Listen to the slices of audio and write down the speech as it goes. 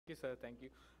you, sir. Thank you.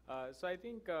 So I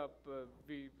think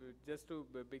just to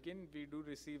begin, we do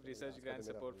receive research grant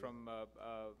support from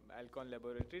Alcon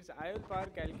Laboratories. IOL power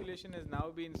calculation has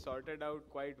now been sorted out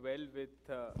quite well with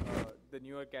the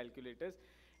newer calculators.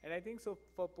 And I think so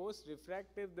for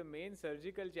post-refractive, the main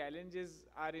surgical challenges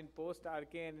are in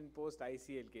post-RK and in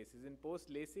post-ICL cases. In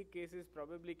post-LASIK cases,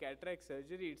 probably cataract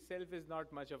surgery itself is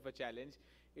not much of a challenge.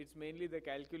 It's mainly the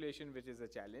calculation which is a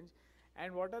challenge.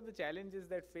 And what are the challenges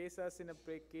that face us in a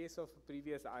case of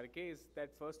previous RK is that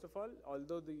first of all,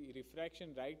 although the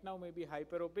refraction right now may be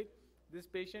hyperopic, this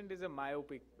patient is a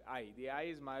myopic eye. The eye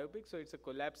is myopic, so it's a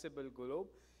collapsible globe,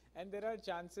 and there are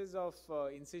chances of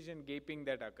incision gaping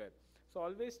that occur. So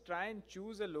always try and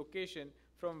choose a location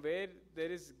from where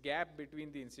there is gap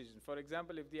between the incision. For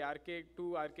example, if the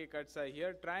two RK cuts are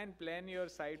here, try and plan your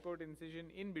side port incision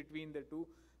in between the two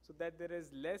so that there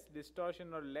is less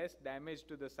distortion or less damage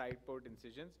to the side port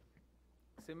incisions.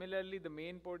 Similarly, the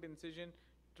main port incision,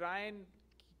 try and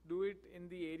do it in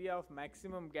the area of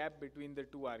maximum gap between the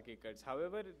two RK cuts.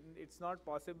 However, it's not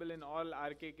possible in all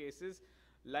RK cases.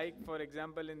 Like for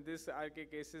example, in this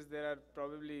RK cases, there are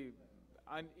probably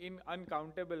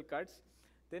uncountable cuts.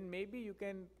 Then maybe you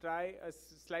can try a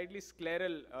slightly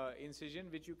scleral incision,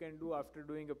 which you can do after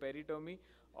doing a peritomy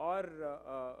or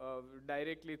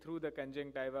directly through the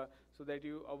conjunctiva so that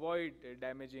you avoid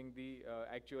damaging the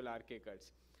actual RK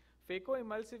cuts.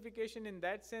 Phacoemulsification, in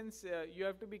that sense, you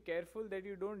have to be careful that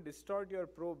you don't distort your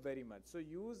probe very much. So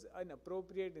use an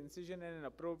appropriate incision and an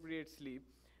appropriate sleeve,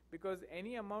 because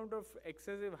any amount of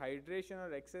excessive hydration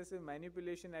or excessive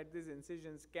manipulation at these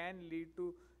incisions can lead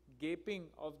to gaping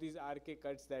of these RK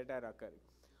cuts that are occurring.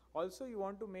 Also, you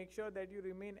want to make sure that you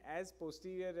remain as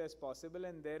posterior as possible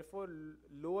and therefore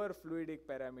lower fluidic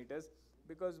parameters,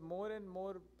 because more and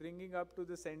more bringing up to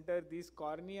the center, these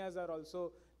corneas are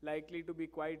also likely to be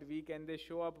quite weak and they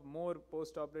show up more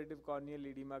post-operative corneal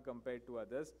edema compared to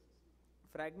others.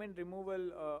 Fragment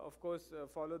removal, of course,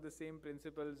 follow the same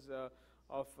principles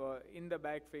of in the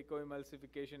back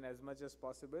phacoemulsification as much as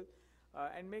possible.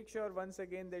 And make sure once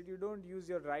again that you don't use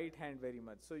your right hand very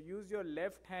much. So use your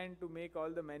left hand to make all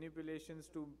the manipulations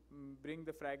to bring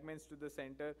the fragments to the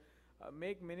center.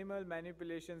 Make minimal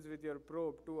manipulations with your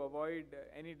probe to avoid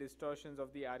any distortions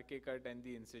of the RK cut and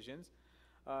the incisions.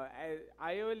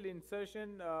 IOL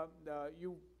insertion,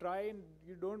 you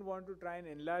don't want to try and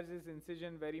enlarge this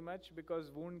incision very much,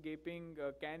 because wound gaping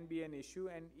can be an issue,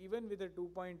 and even with a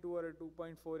 2.2 or a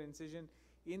 2.4 incision,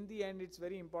 in the end it's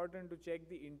very important to check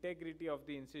the integrity of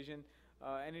the incision,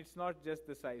 and it's not just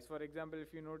the size. For example,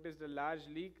 if you noticed a large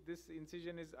leak, this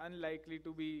incision is unlikely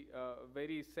to be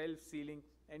very self-sealing,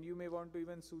 and you may want to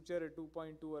even suture a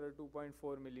 2.2 or a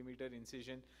 2.4 millimeter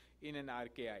incision in an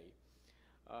RKI.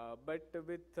 But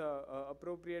with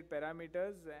appropriate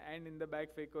parameters and in the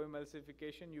back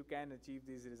phacoemulsification, you can achieve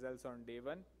these results on day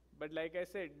one. But like I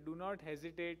said, do not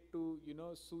hesitate to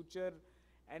suture,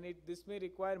 and this may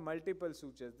require multiple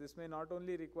sutures. This may not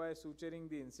only require suturing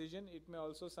the incision, it may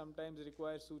also sometimes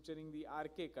require suturing the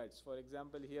RK cuts. For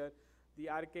example, here the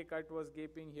RK cut was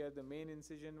gaping, here the main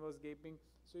incision was gaping.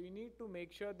 So you need to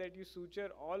make sure that you suture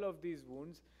all of these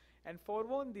wounds, and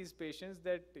forewarn these patients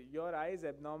that your eye is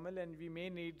abnormal and we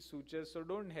may need sutures. So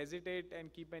don't hesitate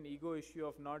and keep an ego issue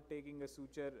of not taking a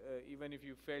suture even if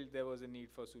you felt there was a need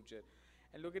for suture.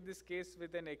 And look at this case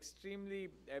with an extremely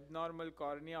abnormal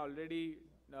cornea, already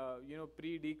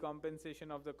pre-decompensation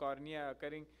of the cornea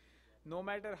occurring. No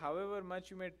matter however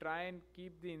much you may try and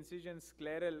keep the incision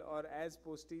scleral or as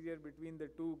posterior between the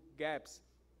two gaps,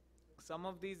 some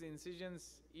of these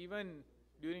incisions, even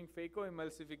during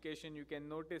phacoemulsification, you can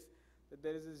notice that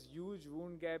there is this huge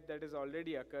wound gap that has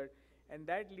already occurred, and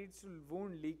that leads to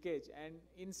wound leakage and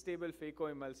unstable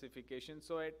phacoemulsification.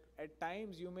 So at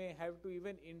times you may have to,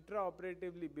 even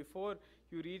intraoperatively, before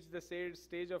you reach the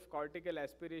stage of cortical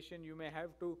aspiration, you may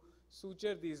have to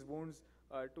suture these wounds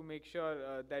to make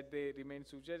sure that they remain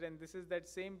sutured. And this is that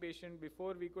same patient,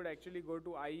 before we could actually go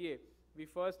to IA, we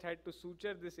first had to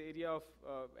suture this area of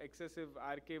excessive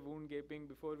RK wound gaping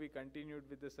before we continued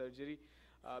with the surgery,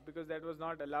 because that was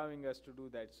not allowing us to do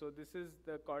that. So this is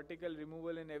the cortical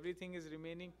removal and everything is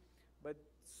remaining, but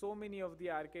so many of the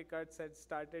RK cuts had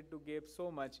started to gape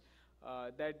so much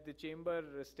that the chamber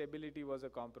stability was a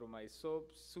compromise. So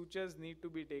sutures need to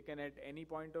be taken at any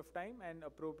point of time, and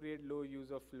appropriate low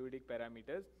use of fluidic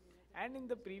parameters. And in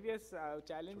the previous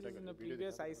challenges in the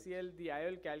previous ICL, the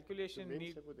IOL calculation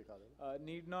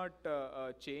need not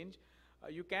change.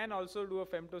 You can also do a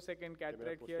femtosecond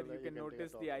cataract here. You can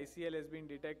notice the ICL has been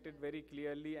detected very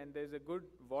clearly and there's a good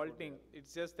vaulting.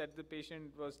 It's just that the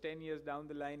patient was 10 years down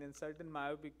the line, and certain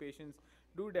myopic patients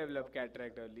do develop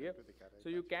cataract earlier. So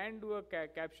you can do a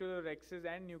capsular rhexis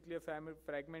and nuclear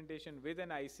fragmentation with an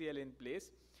ICL in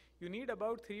place. You need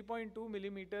about 3.2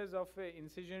 millimeters of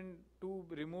incision to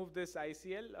remove this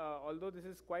ICL, although this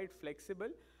is quite flexible.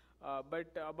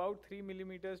 But about 3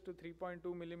 millimeters to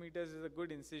 3.2 millimeters is a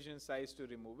good incision size to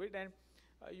remove it. And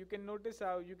you can notice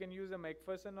how you can use a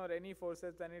McPherson or any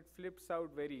forceps and it flips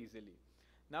out very easily.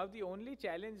 Now the only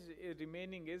challenge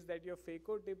remaining is that your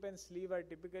phaco tip and sleeve are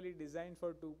typically designed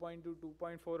for 2.2,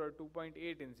 2.4 or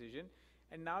 2.8 incision,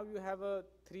 and now you have a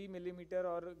 3 millimeter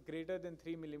or greater than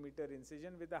 3 millimeter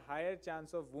incision with a higher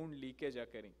chance of wound leakage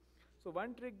occurring. So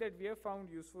one trick that we have found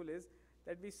useful is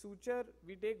that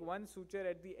we take one suture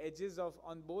at the edges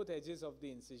on both edges of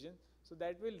the incision, so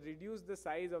that will reduce the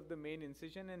size of the main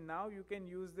incision, and now you can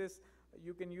use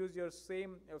your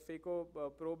same phaco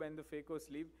probe and the phaco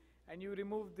sleeve, and you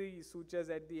remove the sutures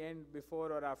at the end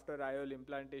before or after IOL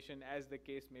implantation as the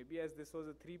case may be. As this was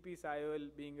a 3-piece IOL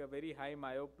being a very high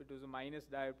myop, it was a minus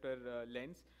diopter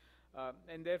lens,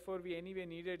 and therefore we anyway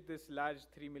needed this large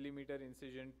 3 millimeter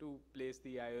incision to place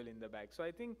the IOL in the back. So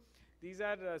I think these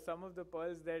are some of the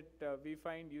pearls that we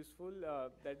find useful,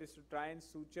 that is to try and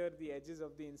suture the edges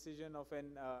of the incision of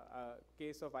an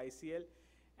case of ICL,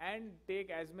 and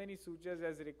take as many sutures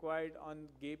as required on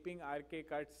gaping RK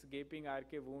cuts, gaping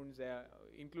RK wounds,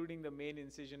 including the main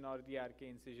incision or the RK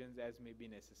incisions as may be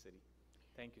necessary.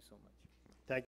 Thank you so much.